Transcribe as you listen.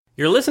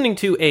You're listening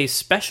to a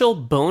special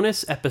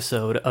bonus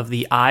episode of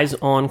the Eyes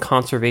on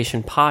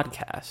Conservation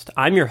podcast.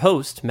 I'm your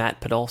host, Matt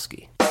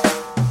Podolsky.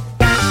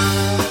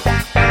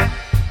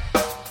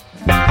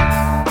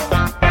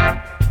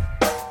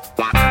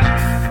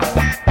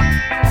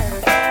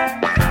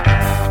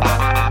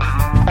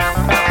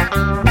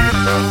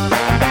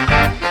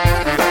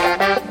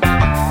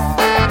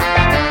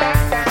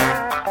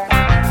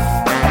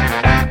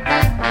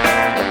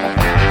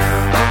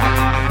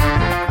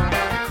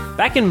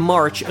 Back in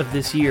March of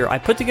this year, I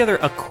put together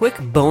a quick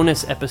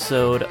bonus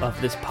episode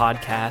of this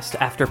podcast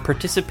after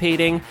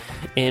participating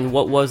in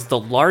what was the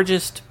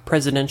largest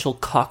presidential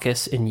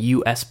caucus in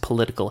U.S.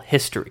 political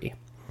history.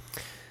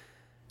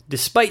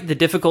 Despite the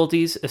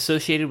difficulties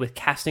associated with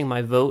casting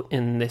my vote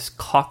in this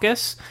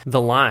caucus,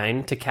 the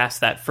line to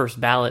cast that first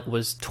ballot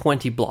was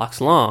 20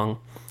 blocks long.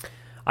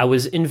 I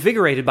was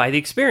invigorated by the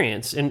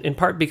experience, in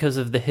part because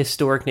of the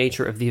historic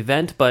nature of the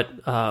event,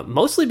 but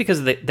mostly because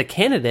of the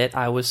candidate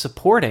I was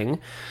supporting,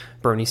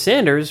 Bernie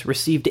Sanders,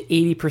 received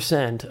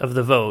 80% of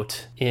the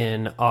vote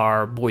in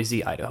our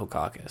Boise, Idaho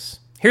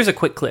caucus. Here's a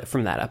quick clip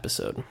from that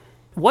episode.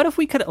 What if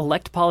we could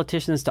elect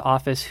politicians to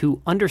office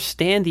who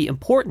understand the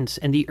importance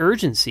and the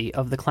urgency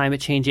of the climate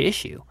change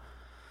issue?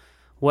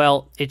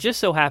 Well, it just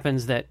so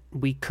happens that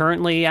we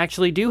currently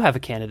actually do have a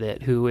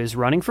candidate who is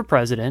running for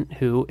president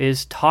who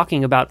is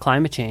talking about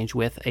climate change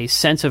with a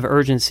sense of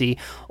urgency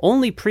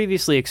only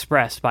previously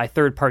expressed by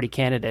third-party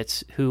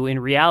candidates who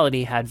in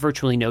reality had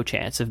virtually no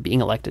chance of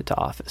being elected to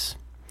office.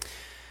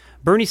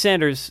 Bernie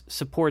Sanders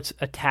supports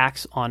a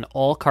tax on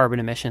all carbon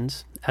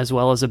emissions, as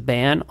well as a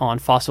ban on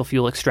fossil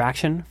fuel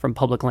extraction from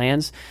public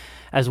lands,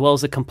 as well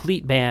as a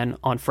complete ban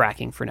on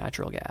fracking for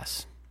natural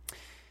gas.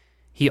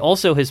 He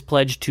also has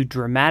pledged to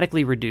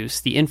dramatically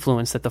reduce the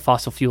influence that the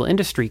fossil fuel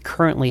industry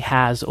currently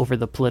has over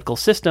the political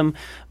system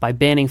by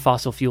banning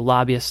fossil fuel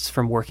lobbyists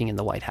from working in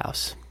the White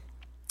House.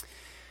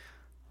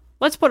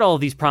 Let's put all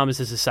of these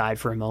promises aside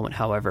for a moment,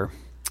 however.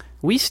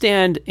 We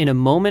stand in a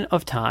moment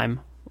of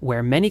time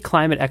where many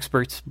climate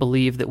experts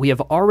believe that we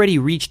have already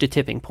reached a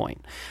tipping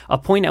point, a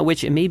point at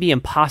which it may be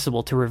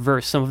impossible to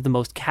reverse some of the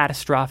most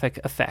catastrophic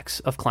effects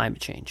of climate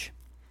change.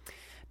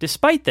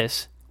 Despite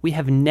this, we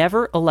have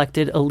never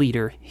elected a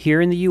leader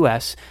here in the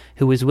U.S.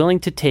 who is willing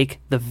to take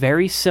the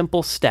very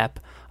simple step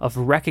of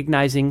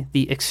recognizing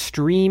the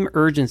extreme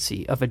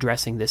urgency of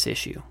addressing this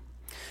issue.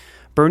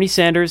 Bernie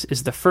Sanders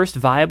is the first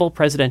viable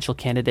presidential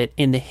candidate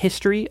in the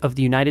history of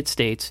the United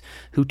States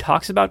who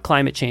talks about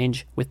climate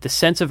change with the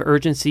sense of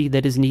urgency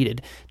that is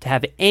needed to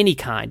have any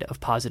kind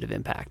of positive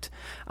impact.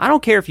 I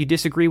don't care if you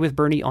disagree with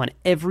Bernie on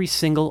every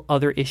single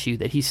other issue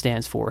that he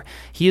stands for.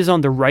 He is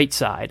on the right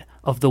side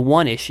of the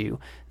one issue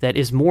that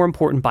is more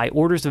important by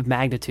orders of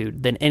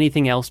magnitude than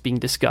anything else being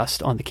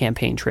discussed on the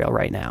campaign trail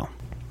right now.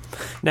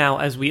 Now,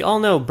 as we all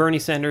know, Bernie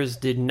Sanders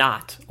did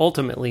not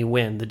ultimately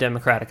win the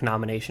Democratic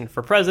nomination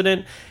for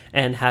president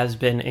and has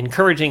been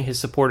encouraging his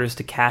supporters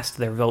to cast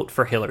their vote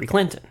for Hillary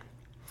Clinton.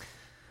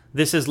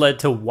 This has led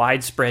to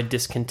widespread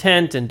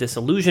discontent and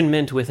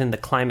disillusionment within the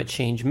climate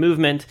change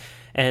movement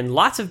and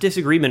lots of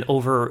disagreement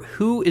over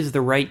who is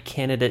the right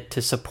candidate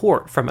to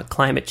support from a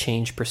climate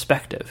change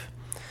perspective.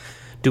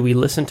 Do we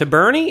listen to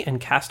Bernie and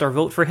cast our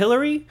vote for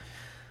Hillary?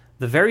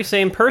 The very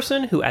same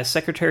person who, as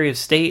Secretary of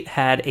State,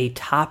 had a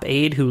top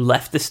aide who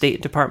left the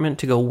State Department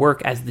to go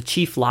work as the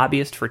chief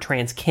lobbyist for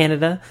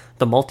TransCanada,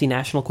 the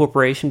multinational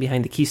corporation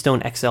behind the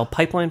Keystone XL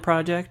pipeline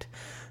project.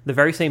 The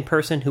very same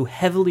person who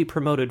heavily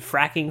promoted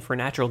fracking for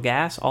natural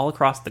gas all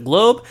across the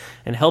globe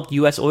and helped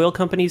U.S. oil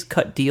companies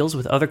cut deals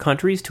with other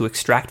countries to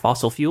extract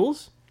fossil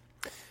fuels.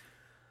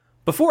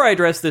 Before I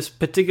address this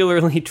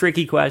particularly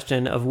tricky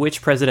question of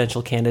which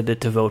presidential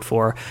candidate to vote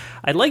for,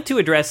 I'd like to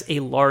address a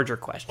larger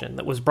question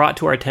that was brought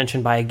to our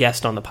attention by a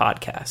guest on the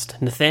podcast,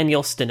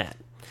 Nathaniel Stinnett.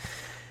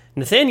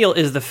 Nathaniel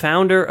is the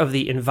founder of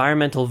the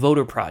Environmental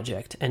Voter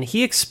Project, and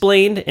he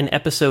explained in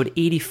episode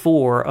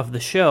 84 of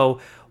the show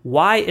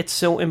why it's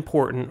so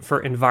important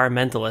for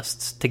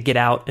environmentalists to get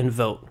out and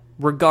vote,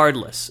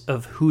 regardless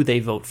of who they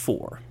vote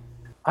for.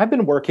 I've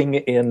been working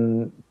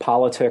in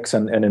politics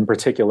and in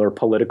particular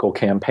political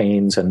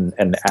campaigns and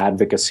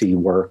advocacy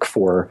work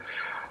for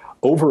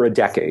over a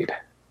decade.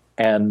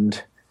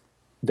 And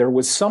there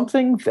was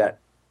something that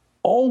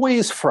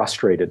always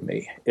frustrated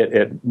me.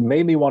 It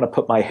made me want to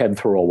put my head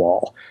through a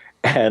wall.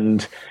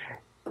 And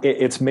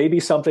it's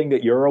maybe something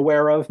that you're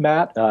aware of,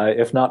 Matt,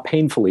 if not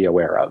painfully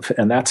aware of.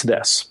 And that's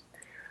this.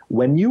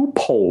 When you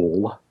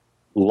poll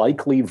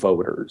likely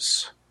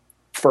voters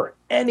for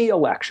any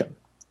election,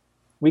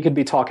 we could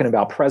be talking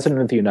about President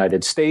of the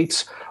United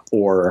States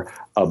or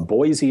a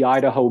Boise,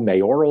 Idaho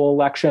mayoral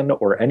election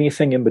or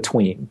anything in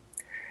between.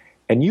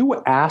 And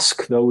you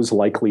ask those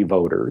likely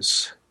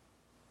voters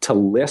to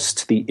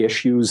list the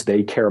issues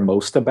they care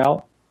most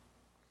about.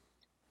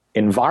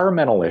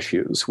 Environmental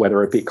issues,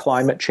 whether it be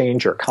climate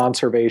change or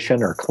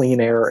conservation or clean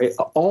air,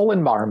 all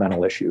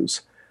environmental issues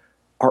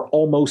are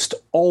almost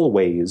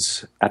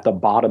always at the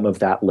bottom of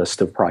that list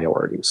of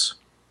priorities.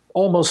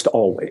 Almost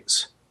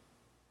always.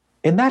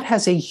 And that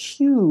has a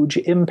huge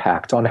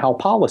impact on how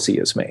policy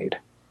is made.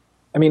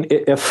 I mean,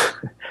 if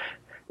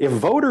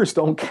voters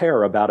don't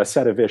care about a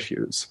set of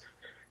issues,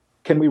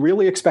 can we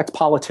really expect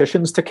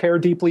politicians to care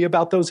deeply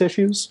about those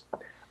issues?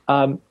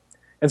 And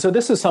so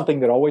this is something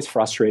that always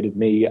frustrated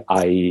me.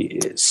 I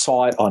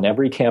saw it on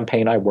every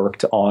campaign I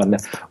worked on.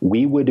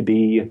 We would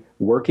be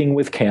working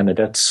with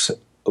candidates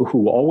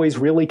who always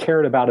really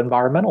cared about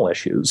environmental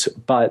issues,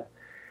 but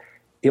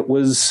it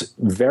was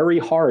very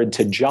hard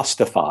to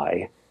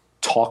justify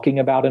talking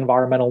about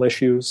environmental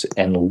issues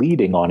and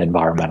leading on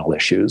environmental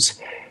issues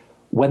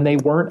when they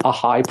weren't a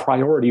high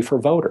priority for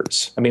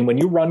voters. I mean, when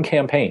you run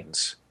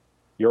campaigns,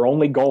 your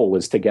only goal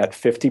is to get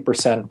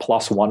 50%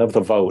 plus one of the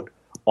vote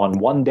on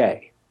one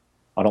day,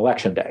 on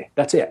election day.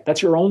 That's it.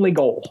 That's your only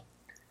goal.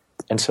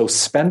 And so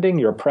spending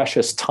your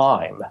precious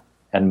time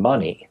and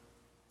money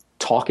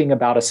talking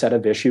about a set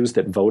of issues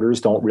that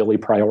voters don't really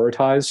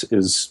prioritize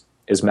is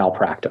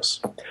malpractice.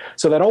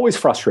 So that always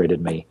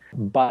frustrated me.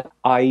 But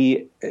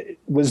I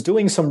was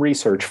doing some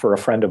research for a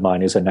friend of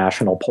mine who's a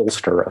national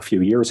pollster a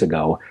few years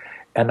ago,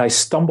 and I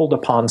stumbled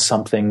upon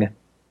something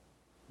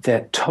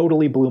that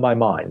totally blew my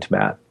mind,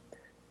 Matt.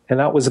 And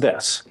that was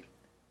this.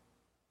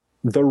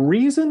 The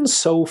reason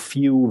so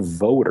few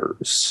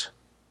voters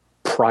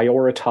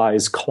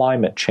prioritize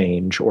climate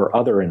change or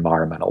other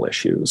environmental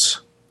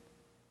issues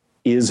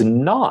is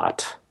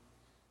not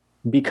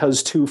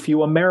because too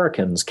few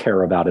Americans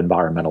care about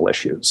environmental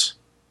issues.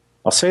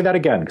 I'll say that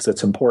again because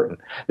it's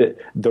important.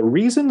 The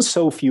reason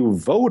so few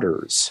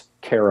voters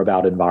care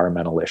about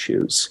environmental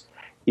issues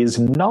is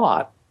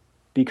not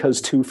because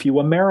too few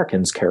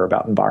Americans care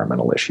about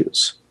environmental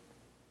issues.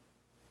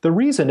 The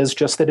reason is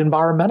just that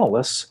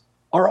environmentalists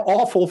are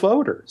awful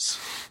voters.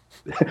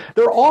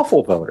 They're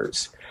awful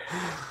voters.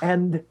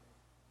 And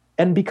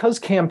because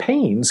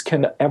campaigns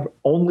can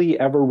only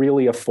ever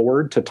really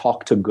afford to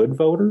talk to good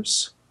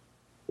voters,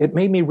 it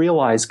made me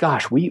realize,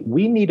 gosh, we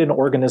need an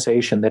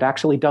organization that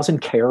actually doesn't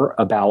care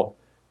about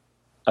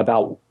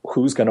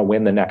who's going to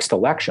win the next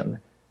election.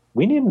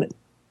 We need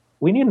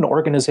an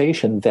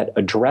organization that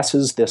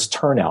addresses this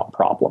turnout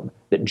problem,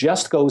 that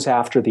just goes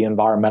after the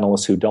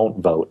environmentalists who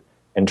don't vote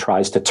and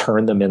tries to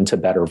turn them into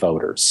better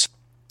voters.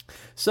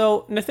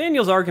 So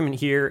Nathaniel's argument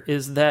here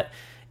is that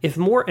if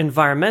more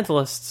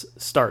environmentalists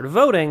start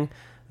voting,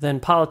 then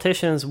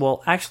politicians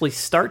will actually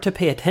start to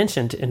pay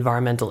attention to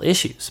environmental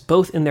issues,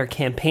 both in their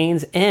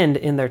campaigns and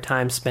in their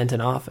time spent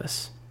in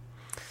office.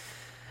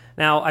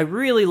 Now, I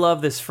really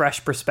love this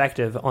fresh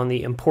perspective on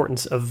the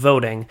importance of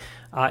voting,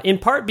 in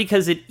part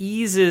because it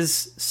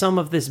eases some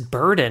of this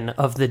burden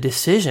of the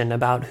decision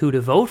about who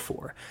to vote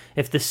for.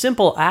 If the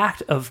simple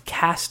act of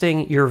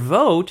casting your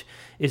vote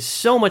is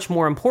so much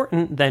more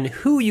important than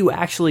who you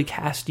actually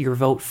cast your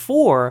vote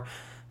for,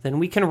 then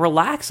we can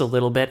relax a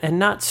little bit and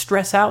not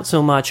stress out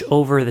so much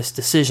over this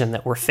decision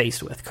that we're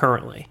faced with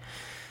currently.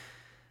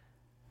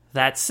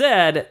 That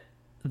said,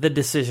 the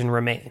decision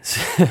remains,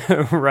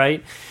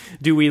 right?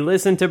 Do we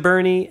listen to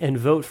Bernie and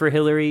vote for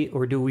Hillary,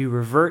 or do we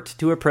revert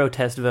to a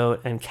protest vote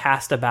and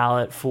cast a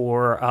ballot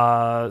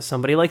for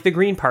somebody like the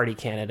Green Party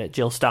candidate,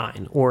 Jill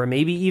Stein, or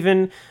maybe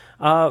even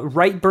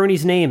write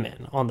Bernie's name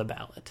in on the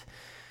ballot?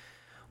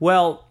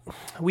 Well,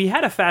 we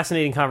had a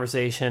fascinating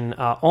conversation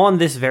on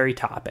this very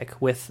topic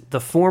with the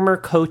former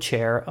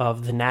co-chair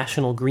of the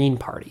National Green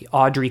Party,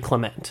 Audrey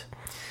Clement.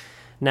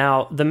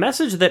 Now, the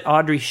message that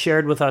Audrey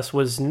shared with us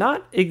was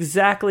not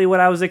exactly what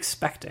I was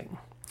expecting.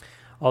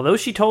 Although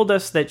she told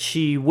us that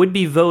she would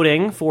be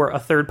voting for a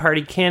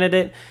third-party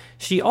candidate,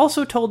 she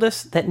also told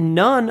us that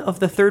none of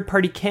the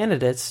third-party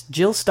candidates,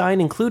 Jill Stein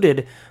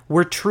included,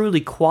 were truly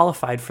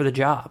qualified for the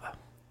job.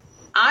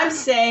 I'm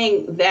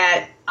saying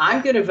that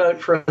I'm going to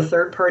vote for a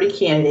third-party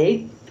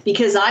candidate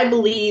because I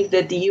believe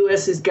that the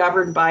U.S. is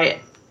governed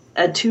by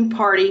a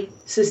two-party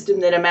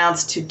system that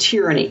amounts to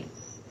tyranny.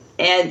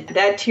 And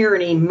that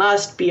tyranny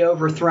must be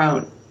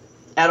overthrown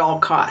at all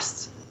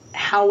costs.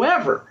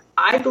 However,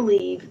 I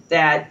believe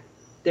that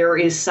there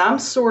is some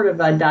sort of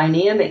a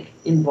dynamic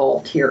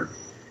involved here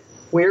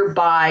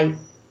whereby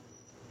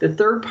the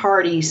third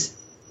parties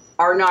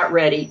are not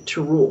ready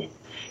to rule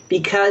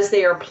because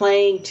they are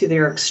playing to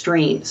their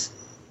extremes.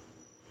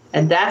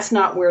 And that's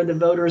not where the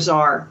voters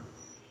are.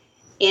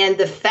 And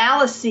the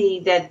fallacy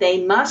that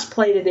they must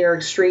play to their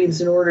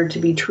extremes in order to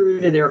be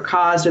true to their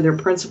cause or their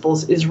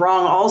principles is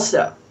wrong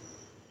also.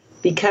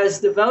 Because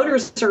the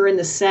voters are in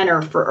the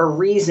center for a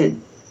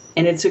reason,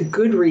 and it's a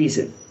good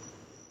reason.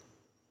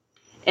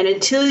 And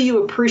until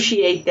you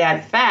appreciate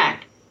that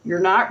fact, you're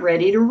not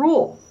ready to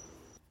rule.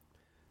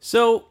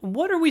 So,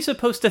 what are we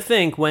supposed to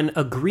think when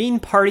a Green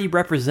Party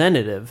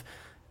representative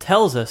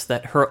tells us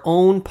that her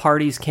own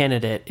party's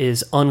candidate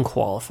is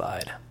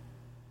unqualified?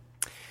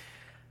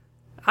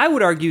 I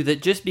would argue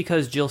that just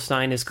because Jill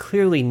Stein is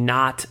clearly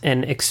not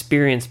an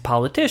experienced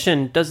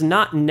politician does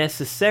not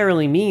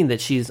necessarily mean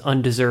that she's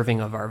undeserving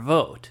of our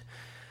vote.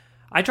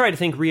 I try to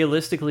think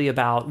realistically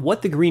about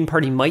what the Green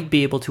Party might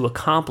be able to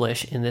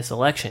accomplish in this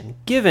election,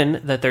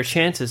 given that their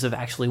chances of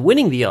actually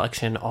winning the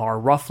election are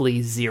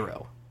roughly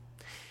zero.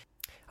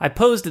 I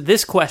posed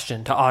this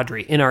question to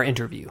Audrey in our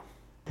interview.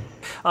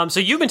 So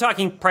you've been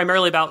talking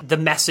primarily about the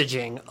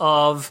messaging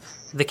of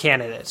the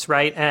candidates,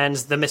 right? And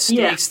the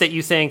mistakes that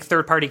you think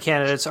third-party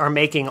candidates are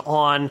making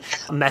on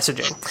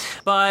messaging.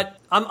 But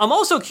I'm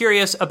also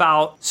curious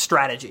about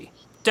strategy.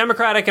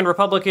 Democratic and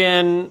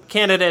Republican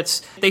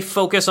candidates, they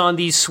focus on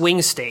these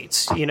swing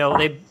states.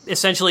 They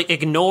essentially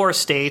ignore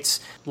states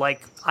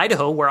like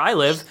Idaho, where I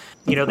live.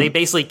 They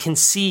basically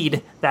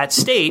concede that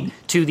state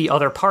to the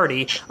other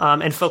party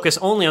and focus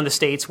only on the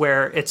states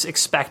where it's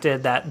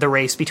expected that the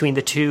race between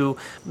the two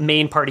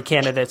main party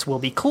candidates will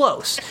be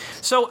close.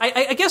 So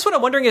I guess what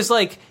I'm wondering is,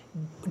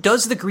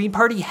 does the Green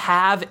Party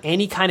have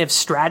any kind of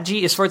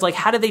strategy as far as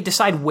how do they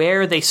decide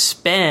where they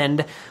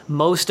spend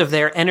most of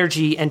their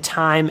energy and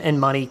time and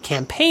money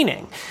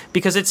campaigning?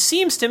 Because it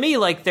seems to me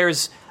like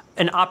there's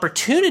an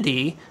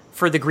opportunity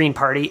for the Green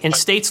Party in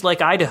states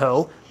like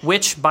Idaho,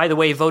 which, by the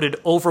way, voted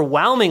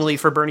overwhelmingly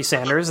for Bernie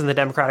Sanders in the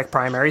Democratic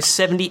primaries,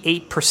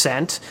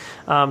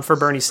 78% for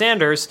Bernie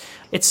Sanders.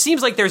 It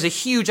seems like there's a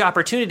huge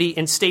opportunity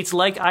in states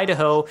like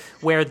Idaho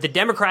where the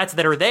Democrats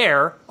that are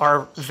there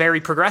are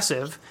very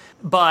progressive,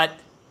 but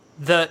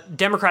the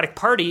Democratic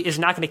Party is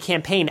not going to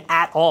campaign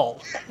at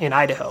all in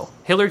Idaho.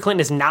 Hillary Clinton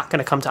is not going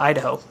to come to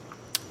Idaho.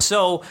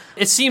 So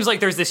it seems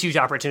like there's this huge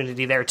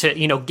opportunity there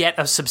to, get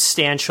a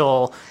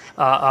substantial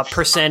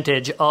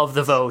percentage of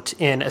the vote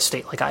in a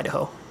state like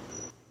Idaho.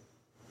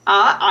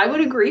 I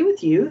would agree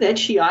with you that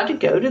she ought to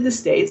go to the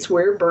states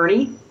where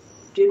Bernie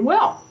did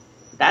well.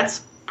 That's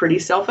pretty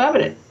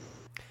self-evident.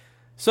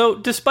 So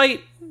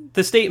despite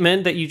the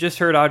statement that you just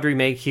heard Audrey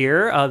make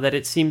here, that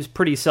it seems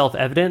pretty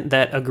self-evident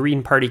that a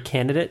Green Party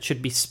candidate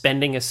should be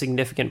spending a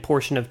significant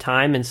portion of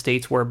time in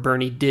states where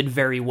Bernie did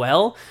very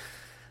well,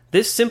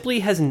 this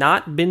simply has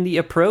not been the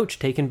approach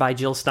taken by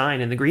Jill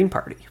Stein and the Green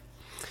Party.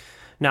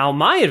 Now,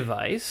 my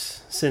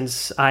advice,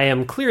 since I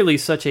am clearly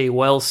such a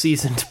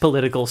well-seasoned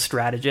political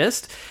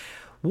strategist,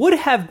 would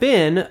have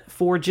been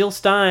for Jill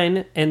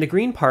Stein and the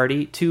Green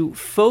Party to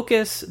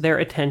focus their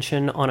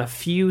attention on a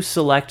few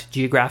select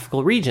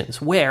geographical regions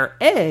where,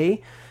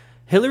 A,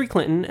 Hillary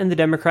Clinton and the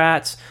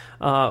Democrats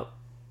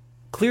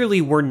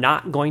clearly were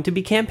not going to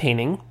be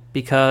campaigning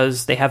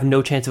because they have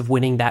no chance of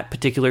winning that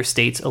particular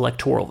state's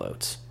electoral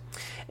votes,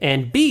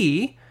 and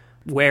B,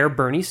 where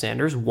Bernie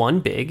Sanders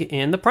won big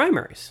in the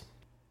primaries.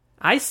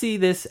 I see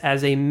this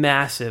as a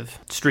massive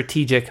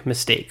strategic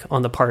mistake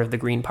on the part of the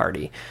Green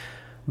Party.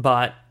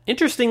 But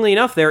interestingly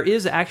enough, there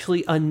is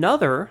actually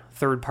another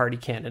third-party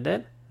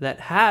candidate that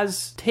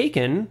has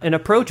taken an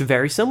approach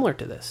very similar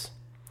to this.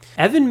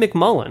 Evan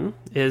McMullin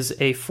is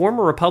a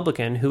former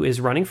Republican who is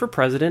running for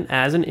president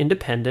as an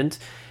independent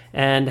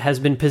and has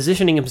been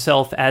positioning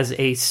himself as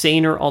a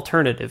saner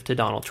alternative to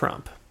Donald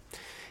Trump.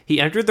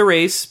 He entered the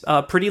race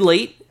pretty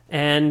late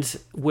and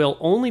will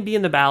only be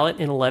in the ballot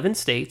in 11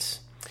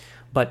 states,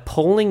 but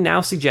polling now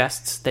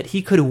suggests that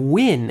he could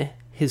win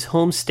his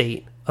home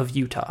state of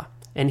Utah,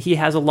 and he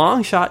has a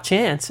long shot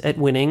chance at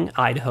winning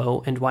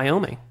Idaho and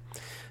Wyoming.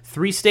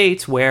 3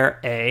 states where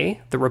A,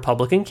 the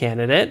Republican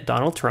candidate,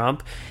 Donald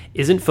Trump,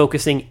 isn't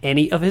focusing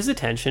any of his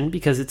attention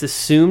because it's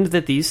assumed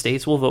that these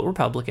states will vote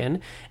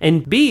Republican,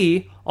 and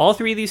B, all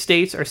 3 of these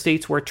states are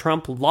states where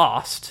Trump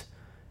lost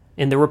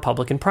in the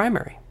Republican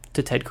primary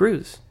to Ted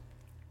Cruz.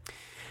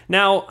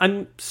 Now,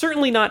 I'm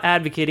certainly not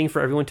advocating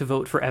for everyone to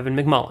vote for Evan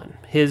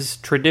McMullin. His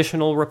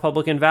traditional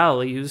Republican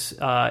values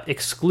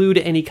exclude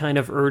any kind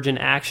of urgent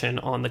action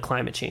on the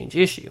climate change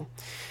issue.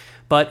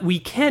 But we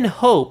can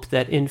hope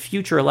that in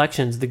future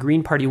elections, the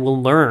Green Party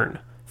will learn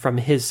from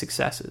his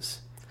successes.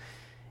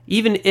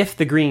 Even if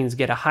the Greens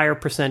get a higher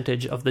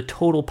percentage of the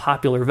total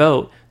popular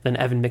vote than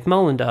Evan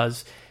McMullin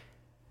does,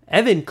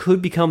 Evan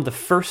could become the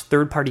first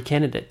third-party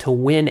candidate to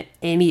win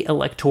any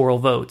electoral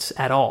votes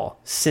at all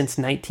since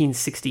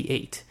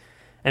 1968.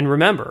 And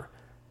remember,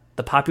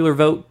 the popular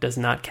vote does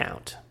not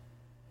count.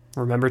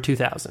 Remember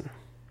 2000.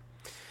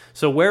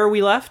 So where are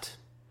we left?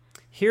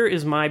 Here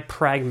is my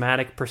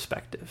pragmatic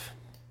perspective.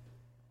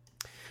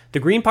 The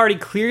Green Party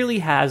clearly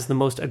has the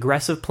most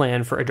aggressive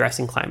plan for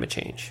addressing climate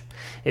change.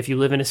 If you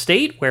live in a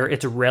state where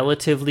it's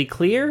relatively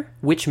clear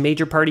which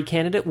major party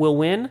candidate will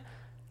win,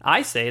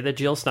 I say that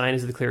Jill Stein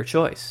is the clear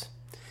choice.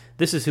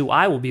 This is who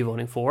I will be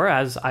voting for,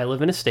 as I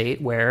live in a state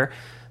where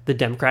the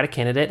Democratic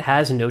candidate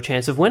has no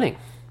chance of winning.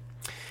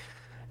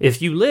 If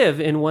you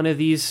live in one of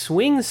these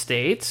swing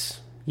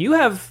states, you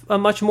have a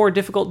much more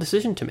difficult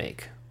decision to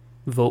make.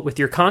 Vote with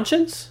your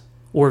conscience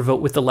or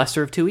vote with the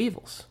lesser of two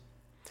evils.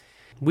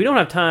 We don't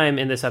have time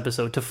in this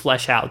episode to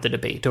flesh out the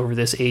debate over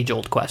this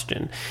age-old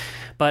question,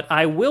 but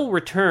I will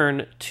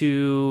return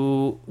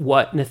to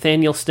what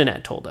Nathaniel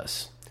Stinnett told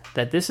us,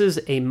 that this is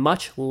a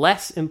much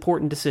less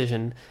important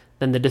decision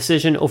than the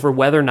decision over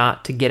whether or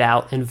not to get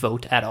out and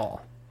vote at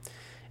all.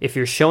 If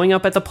you're showing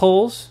up at the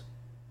polls,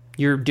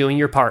 you're doing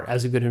your part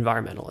as a good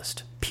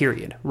environmentalist,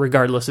 period,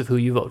 regardless of who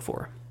you vote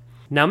for.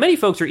 Now, many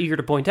folks are eager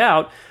to point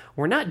out,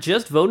 we're not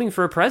just voting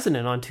for a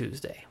president on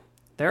Tuesday.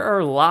 There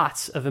are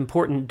lots of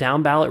important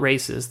down-ballot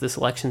races this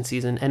election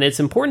season, and it's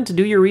important to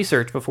do your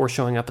research before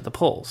showing up at the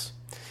polls.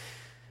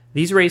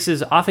 These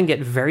races often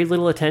get very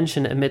little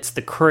attention amidst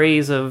the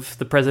craze of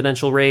the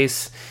presidential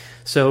race,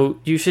 So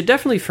you should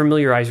definitely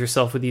familiarize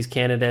yourself with these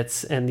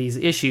candidates and these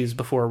issues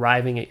before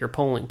arriving at your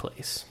polling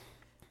place.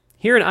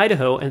 Here in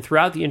Idaho and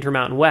throughout the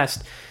Intermountain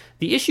West,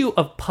 the issue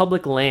of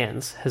public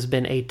lands has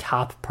been a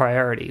top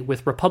priority,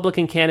 with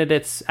Republican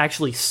candidates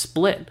actually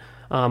split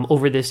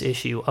over this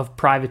issue of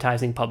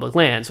privatizing public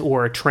lands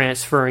or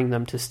transferring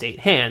them to state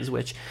hands,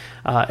 which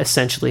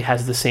essentially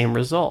has the same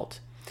result.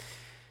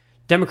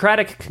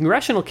 Democratic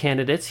congressional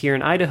candidates here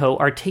in Idaho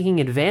are taking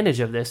advantage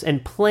of this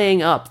and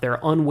playing up their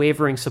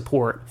unwavering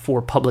support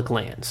for public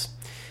lands.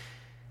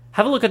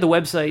 Have a look at the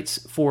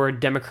websites for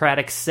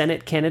Democratic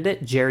Senate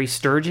candidate Jerry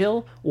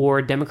Sturgill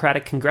or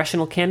Democratic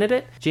congressional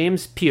candidate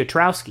James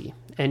Piotrowski,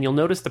 and you'll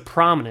notice the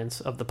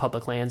prominence of the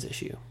public lands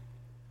issue.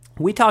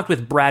 We talked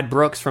with Brad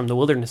Brooks from the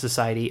Wilderness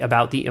Society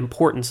about the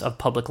importance of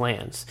public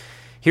lands.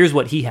 Here's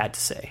what he had to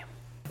say.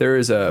 There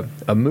is a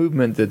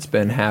movement that's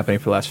been happening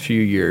for the last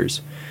few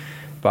years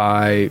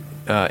by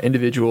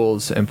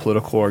individuals and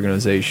political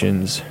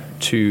organizations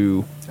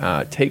to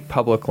take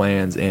public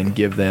lands and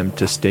give them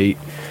to state,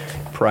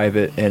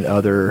 private, and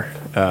other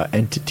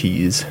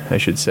entities, I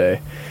should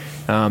say.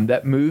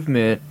 That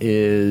movement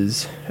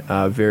is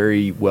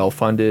very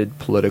well-funded,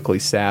 politically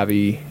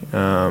savvy,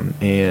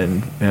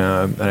 and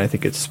I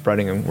think it's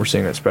spreading, and we're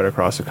seeing it spread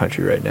across the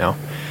country right now.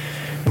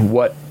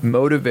 What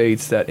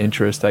motivates that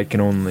interest, I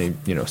can only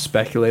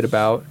speculate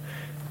about.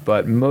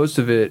 But most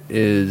of it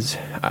is,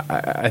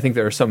 I think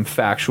there's some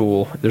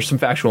factual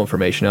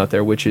information out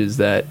there, which is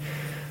that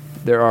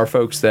there are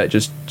folks that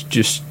just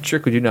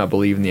strictly do not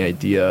believe in the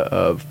idea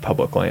of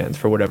public lands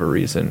for whatever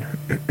reason.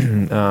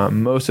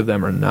 Most of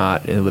them are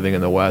not living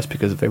in the West,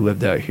 because if they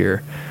lived out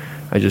here,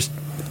 I just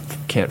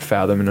can't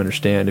fathom and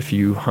understand if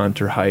you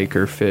hunt or hike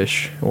or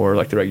fish or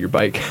like to ride your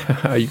bike,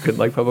 how you couldn't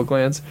like public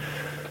lands.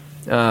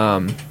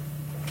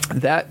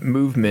 That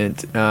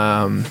movement,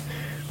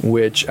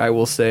 which I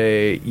will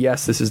say,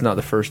 yes, this is not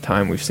the first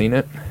time we've seen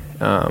it,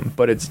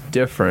 but it's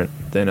different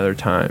than other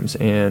times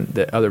and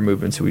the other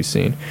movements that we've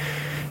seen.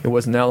 It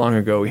wasn't that long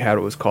ago we had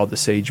what was called the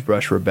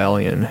Sagebrush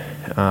Rebellion.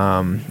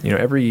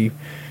 Every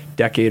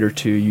decade or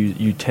two,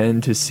 you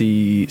tend to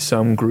see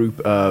some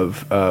group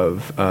of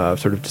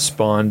sort of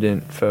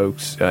despondent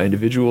folks,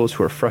 individuals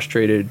who are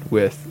frustrated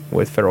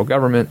with federal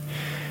government,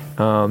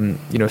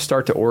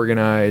 start to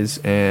organize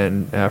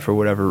and for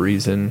whatever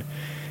reason,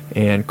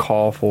 and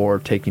call for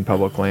taking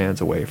public lands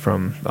away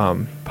from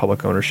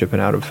public ownership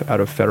and out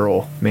of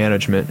federal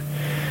management.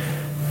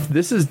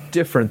 This is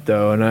different,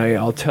 though, and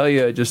I'll tell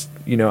you,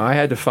 I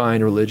had to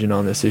find religion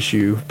on this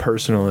issue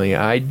personally.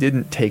 I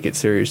didn't take it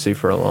seriously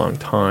for a long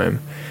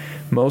time,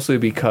 mostly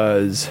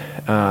because,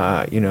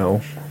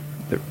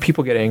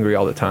 people get angry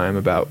all the time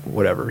about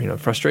whatever.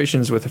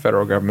 Frustrations with the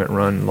federal government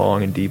run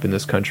long and deep in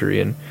this country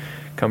and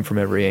come from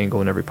every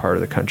angle in every part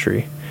of the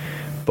country.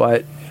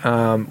 But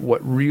what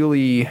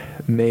really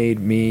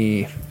made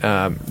me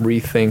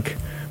rethink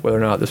whether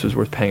or not this was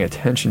worth paying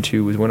attention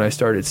to was when I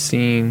started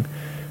seeing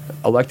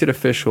elected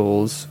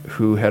officials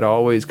who had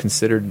always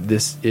considered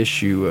this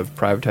issue of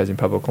privatizing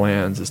public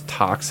lands as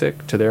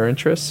toxic to their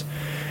interests,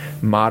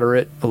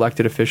 moderate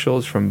elected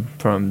officials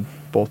from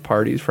both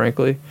parties,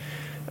 frankly,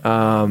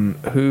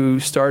 who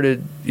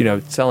started,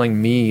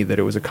 telling me that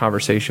it was a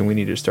conversation we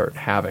needed to start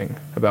having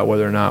about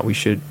whether or not we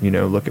should,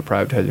 look at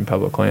privatizing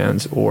public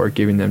lands or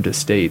giving them to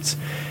states.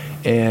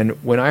 And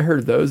when I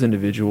heard those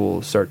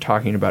individuals start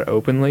talking about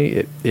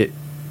openly,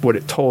 what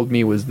it told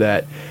me was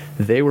that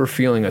they were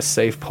feeling a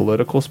safe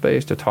political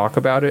space to talk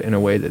about it in a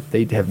way that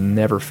they have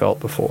never felt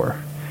before.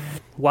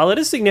 While it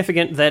is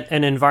significant that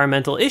an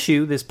environmental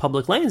issue, this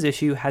public lands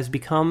issue, has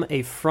become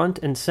a front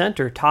and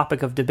center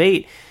topic of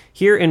debate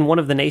here in one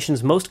of the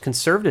nation's most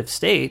conservative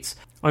states,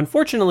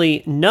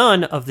 unfortunately,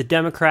 none of the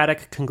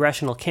Democratic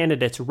congressional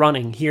candidates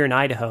running here in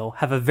Idaho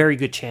have a very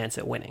good chance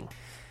at winning.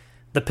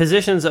 The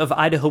positions of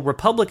Idaho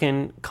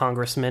Republican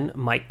Congressman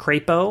Mike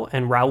Crapo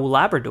and Raul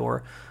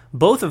Labrador,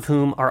 both of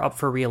whom are up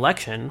for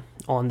re-election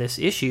on this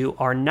issue,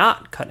 are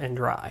not cut and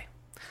dry.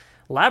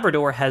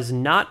 Labrador has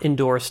not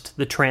endorsed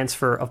the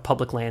transfer of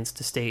public lands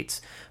to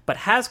states, but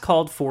has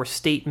called for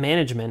state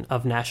management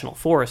of national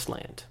forest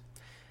land.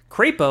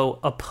 Crapo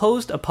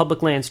opposed a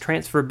public lands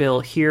transfer bill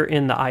here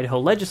in the Idaho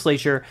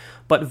legislature,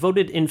 but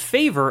voted in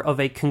favor of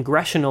a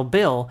congressional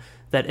bill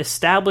that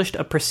established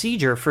a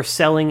procedure for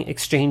selling,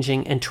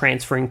 exchanging, and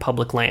transferring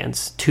public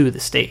lands to the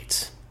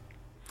states.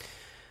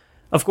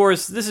 Of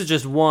course, this is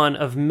just one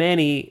of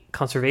many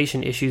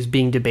conservation issues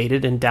being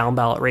debated in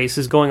down-ballot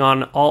races going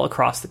on all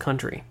across the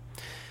country.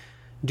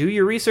 Do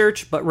your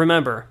research, but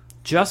remember,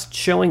 just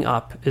showing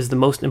up is the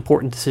most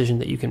important decision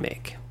that you can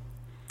make.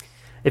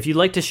 If you'd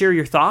like to share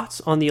your thoughts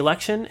on the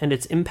election and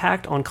its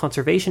impact on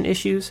conservation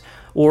issues,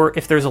 or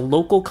if there's a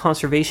local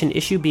conservation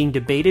issue being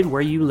debated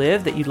where you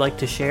live that you'd like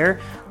to share,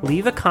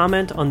 leave a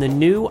comment on the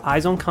new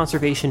Eyes on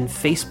Conservation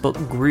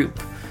Facebook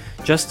group.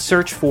 Just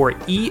search for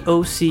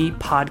EOC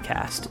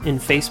Podcast in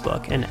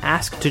Facebook and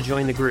ask to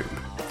join the group.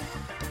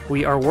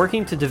 We are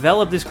working to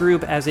develop this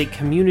group as a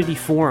community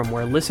forum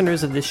where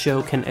listeners of this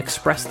show can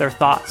express their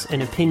thoughts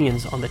and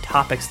opinions on the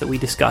topics that we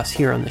discuss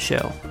here on the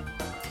show.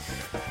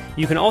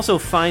 You can also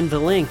find the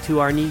link to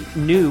our new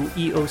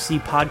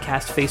EOC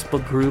Podcast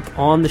Facebook group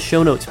on the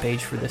show notes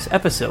page for this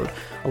episode,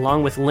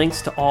 along with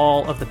links to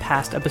all of the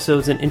past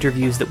episodes and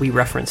interviews that we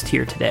referenced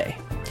here today.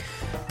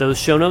 Those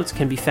show notes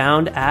can be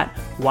found at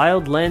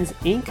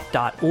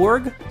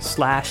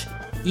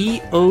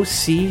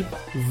wildlensinc.org/EOC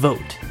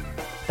vote.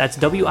 That's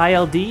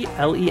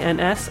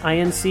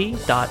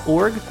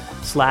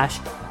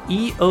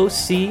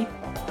wildlensinc.org/EOC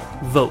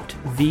vote,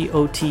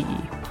 VOTE.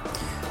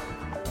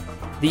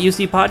 The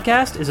EOC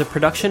Podcast is a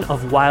production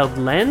of Wild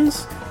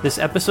Lens. This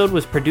episode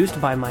was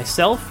produced by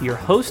myself, your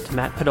host,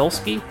 Matt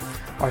Podolsky.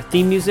 Our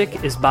theme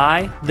music is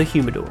by The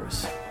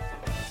Humidors.